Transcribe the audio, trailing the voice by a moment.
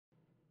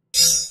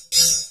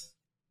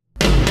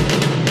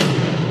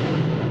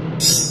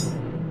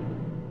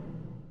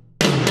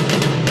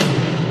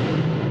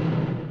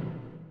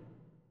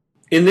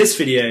In this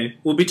video,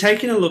 we'll be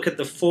taking a look at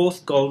the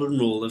fourth golden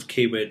rule of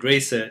keyword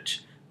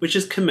research, which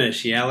is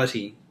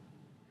commerciality.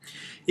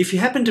 If you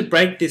happen to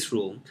break this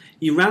rule,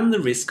 you run the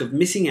risk of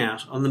missing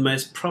out on the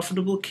most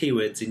profitable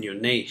keywords in your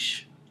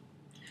niche.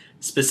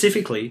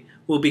 Specifically,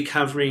 we'll be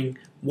covering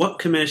what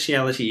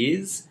commerciality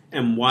is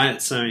and why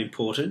it's so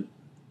important,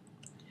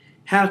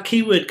 how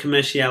keyword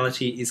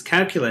commerciality is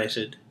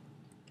calculated,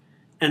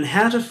 and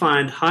how to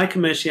find high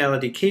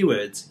commerciality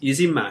keywords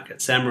using Market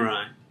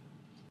Samurai.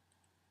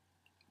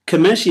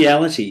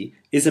 Commerciality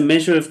is a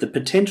measure of the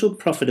potential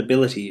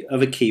profitability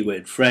of a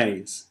keyword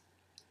phrase.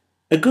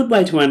 A good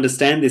way to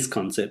understand this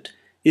concept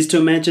is to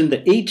imagine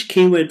that each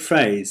keyword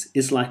phrase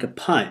is like a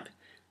pipe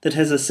that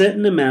has a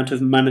certain amount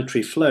of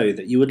monetary flow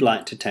that you would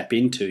like to tap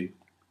into.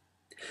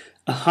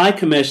 A high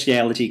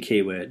commerciality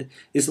keyword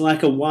is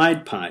like a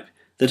wide pipe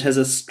that has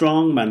a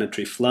strong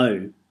monetary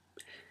flow.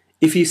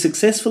 If you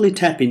successfully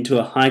tap into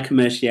a high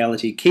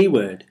commerciality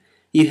keyword,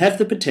 you have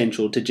the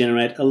potential to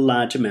generate a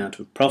large amount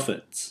of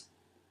profits.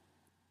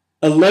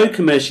 A low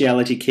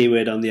commerciality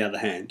keyword, on the other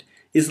hand,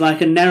 is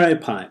like a narrow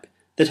pipe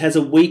that has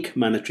a weak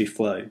monetary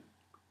flow.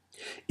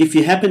 If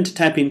you happen to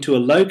tap into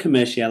a low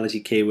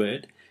commerciality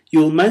keyword, you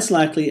will most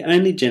likely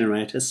only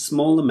generate a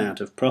small amount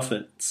of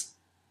profits.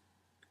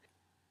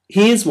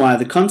 Here's why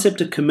the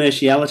concept of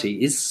commerciality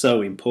is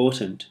so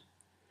important.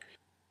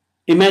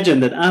 Imagine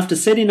that after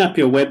setting up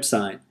your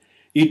website,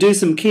 you do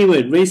some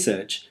keyword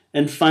research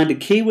and find a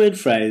keyword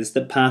phrase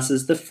that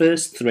passes the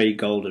first 3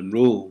 golden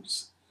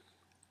rules.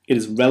 It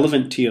is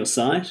relevant to your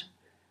site,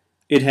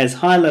 it has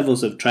high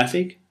levels of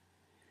traffic,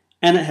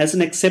 and it has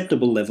an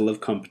acceptable level of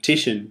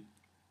competition.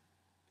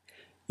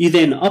 You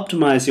then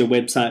optimize your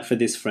website for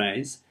this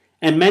phrase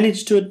and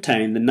manage to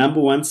obtain the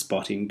 #1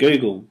 spot in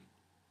Google.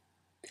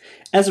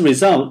 As a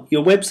result,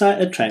 your website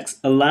attracts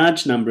a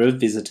large number of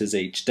visitors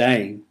each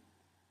day.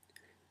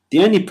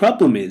 The only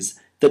problem is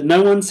that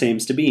no one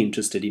seems to be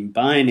interested in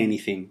buying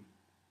anything.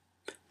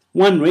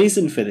 One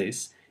reason for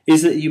this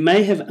is that you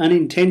may have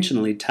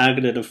unintentionally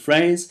targeted a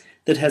phrase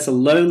that has a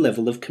low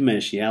level of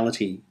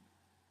commerciality.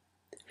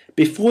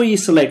 Before you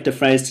select a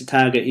phrase to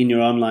target in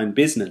your online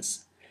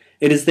business,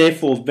 it is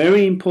therefore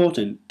very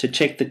important to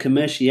check the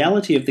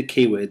commerciality of the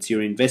keywords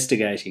you're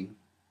investigating.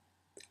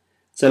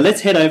 So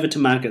let's head over to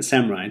Market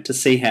Samurai to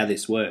see how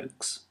this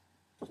works.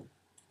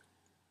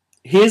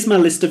 Here's my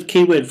list of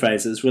keyword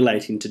phrases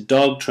relating to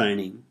dog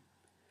training.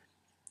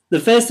 The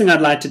first thing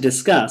I'd like to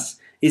discuss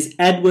is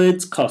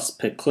Adwords cost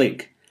per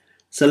click.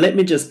 So let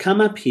me just come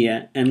up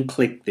here and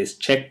click this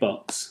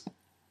checkbox.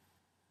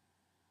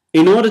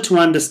 In order to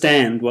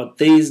understand what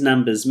these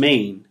numbers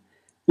mean,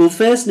 we'll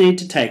first need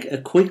to take a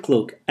quick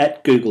look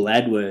at Google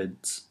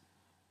Adwords.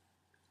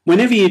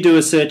 Whenever you do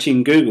a search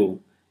in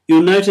Google,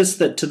 you'll notice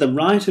that to the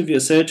right of your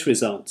search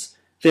results,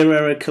 there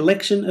are a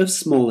collection of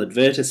small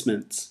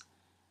advertisements.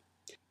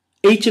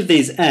 Each of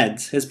these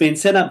ads has been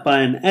set up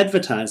by an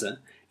advertiser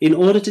in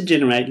order to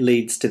generate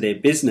leads to their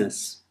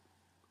business.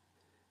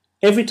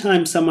 Every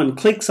time someone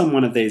clicks on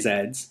one of these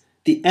ads,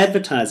 the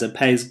advertiser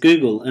pays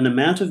Google an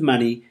amount of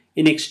money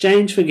in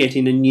exchange for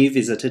getting a new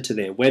visitor to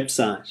their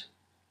website.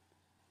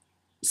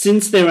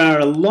 Since there are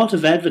a lot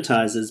of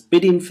advertisers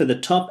bidding for the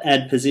top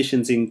ad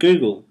positions in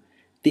Google,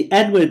 the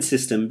AdWords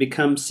system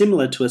becomes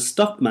similar to a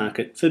stock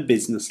market for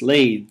business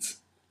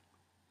leads.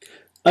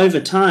 Over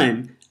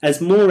time,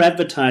 as more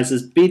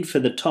advertisers bid for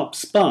the top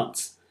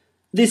spots,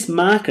 this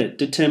market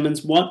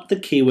determines what the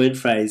keyword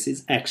phrase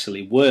is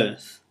actually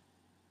worth.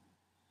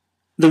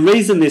 The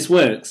reason this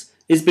works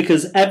is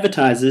because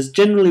advertisers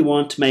generally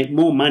want to make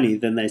more money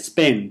than they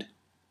spend.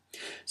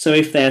 So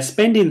if they are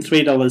spending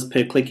 $3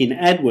 per click in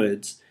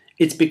AdWords,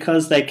 it's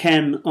because they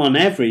can, on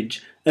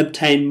average,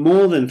 obtain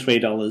more than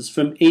 $3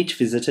 from each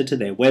visitor to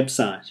their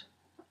website.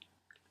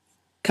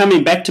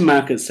 Coming back to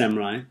Market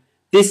Samurai,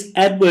 this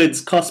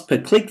AdWords cost per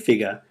click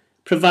figure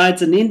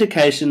provides an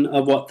indication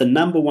of what the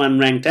 #1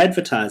 ranked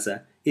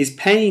advertiser is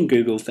paying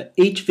Google for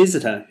each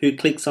visitor who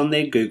clicks on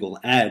their Google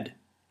ad.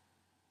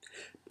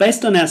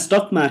 Based on our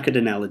stock market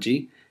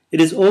analogy, it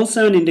is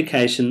also an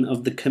indication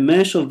of the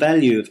commercial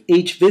value of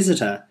each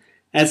visitor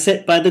as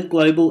set by the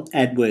global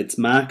AdWords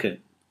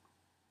market.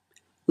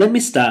 Let me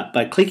start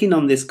by clicking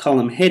on this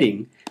column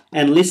heading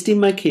and listing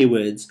my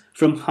keywords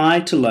from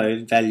high to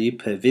low value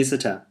per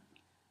visitor.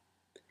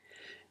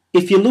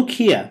 If you look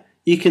here,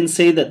 you can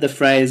see that the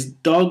phrase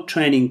dog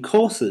training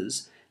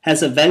courses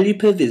has a value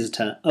per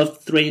visitor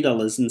of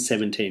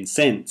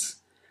 $3.17,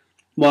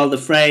 while the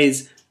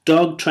phrase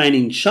dog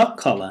training shock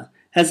collar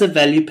has a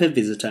value per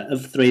visitor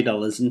of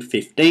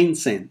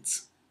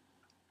 $3.15.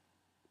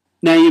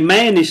 Now you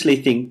may initially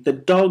think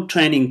that dog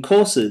training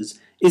courses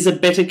is a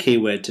better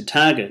keyword to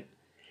target.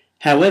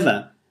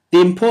 However, the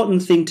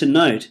important thing to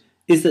note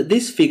is that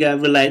this figure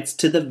relates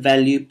to the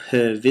value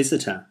per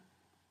visitor.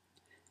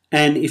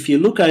 And if you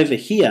look over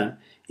here,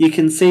 you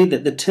can see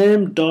that the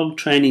term dog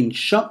training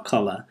shock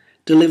collar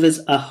delivers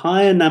a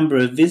higher number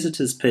of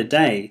visitors per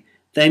day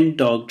than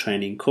dog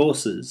training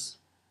courses.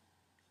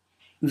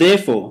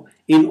 Therefore,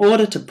 in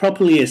order to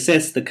properly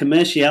assess the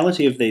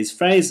commerciality of these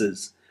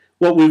phrases,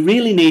 what we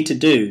really need to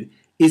do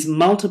is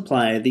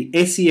multiply the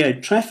SEO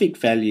traffic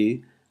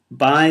value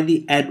by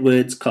the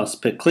AdWords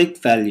cost per click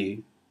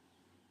value.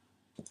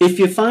 If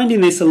you're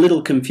finding this a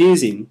little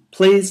confusing,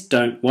 please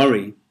don't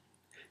worry.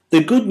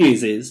 The good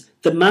news is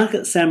that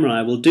Market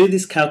Samurai will do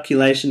this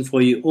calculation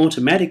for you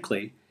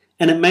automatically,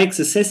 and it makes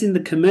assessing the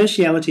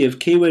commerciality of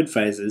keyword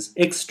phrases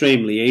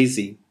extremely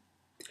easy.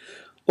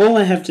 All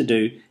I have to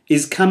do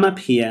is come up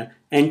here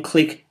and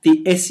click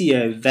the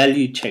SEO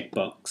value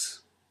checkbox.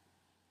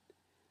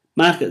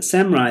 Market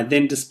Samurai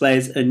then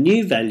displays a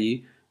new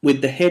value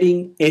with the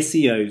heading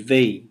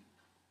SEOV.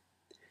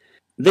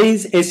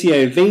 These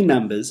SEOV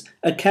numbers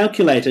are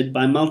calculated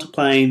by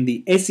multiplying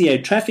the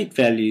SEO traffic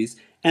values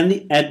and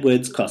the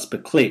AdWords cost per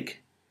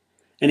click,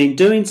 and in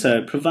doing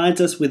so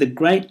provides us with a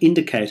great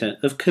indicator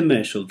of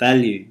commercial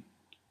value.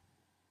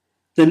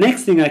 The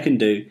next thing I can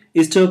do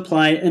is to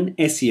apply an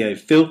SEO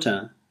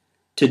filter.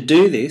 To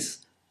do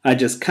this, I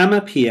just come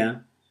up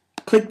here,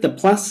 click the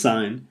plus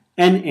sign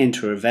and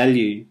enter a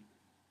value.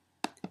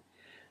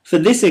 For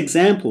this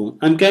example,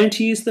 I'm going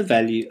to use the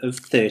value of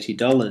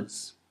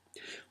 $30.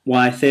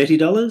 Why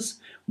 $30?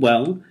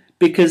 Well,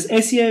 because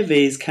SEOV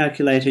is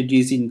calculated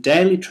using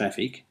daily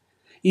traffic,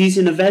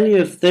 using a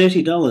value of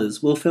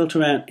 $30 will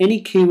filter out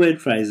any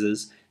keyword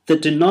phrases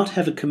that do not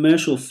have a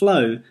commercial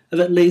flow of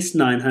at least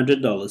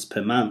 $900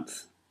 per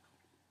month.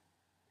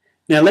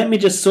 Now let me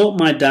just sort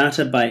my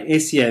data by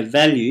SEO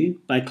value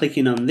by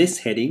clicking on this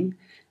heading,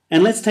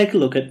 and let's take a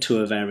look at two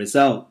of our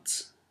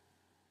results.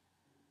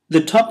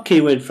 The top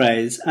keyword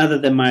phrase, other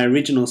than my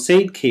original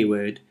seed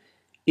keyword,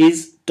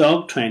 is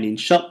dog training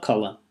shock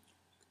collar.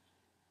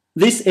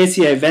 This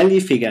SEO value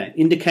figure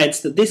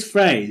indicates that this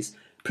phrase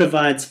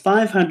provides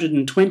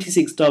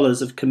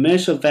 $526 of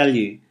commercial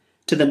value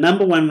to the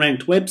 #1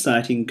 ranked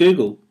website in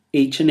Google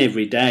each and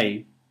every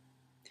day.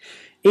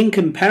 In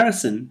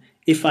comparison,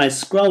 if I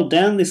scroll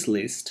down this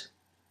list,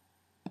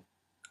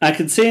 I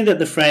can see that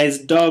the phrase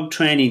dog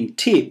training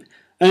tip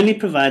only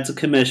provides a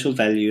commercial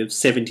value of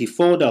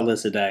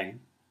 $74 a day.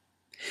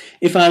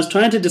 If I was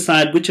trying to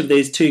decide which of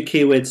these two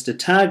keywords to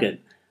target,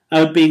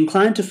 I would be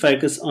inclined to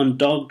focus on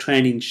dog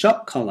training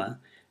shock collar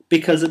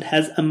because it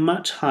has a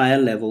much higher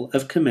level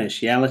of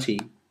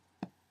commerciality.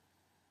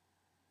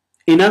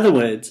 In other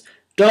words,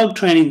 dog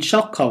training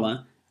shock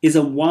collar is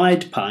a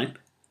wide pipe,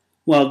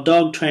 while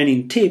dog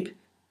training tip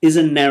is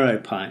a narrow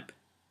pipe.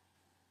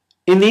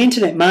 In the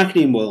internet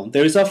marketing world,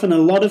 there is often a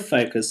lot of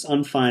focus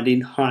on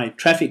finding high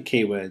traffic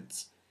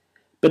keywords.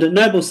 But at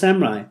Noble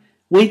Samurai,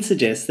 we'd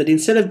suggest that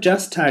instead of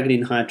just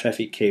targeting high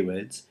traffic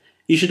keywords,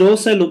 you should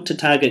also look to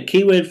target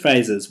keyword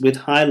phrases with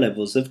high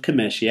levels of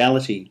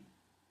commerciality.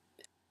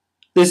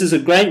 This is a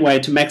great way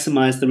to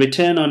maximize the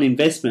return on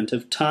investment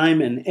of time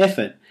and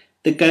effort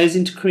that goes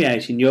into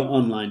creating your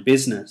online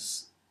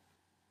business.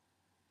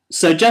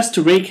 So just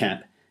to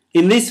recap,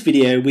 in this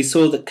video we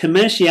saw that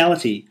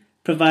commerciality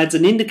provides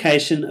an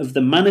indication of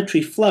the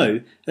monetary flow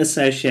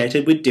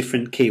associated with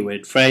different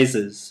keyword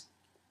phrases.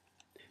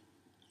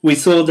 We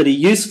saw that a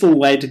useful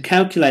way to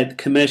calculate the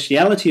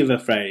commerciality of a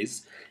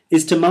phrase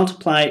is to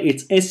multiply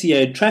its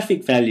SEO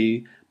traffic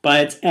value by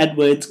its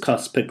AdWords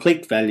cost per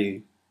click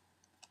value.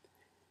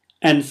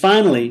 And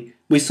finally,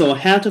 we saw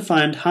how to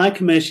find high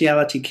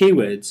commerciality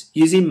keywords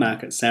using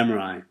Market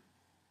Samurai.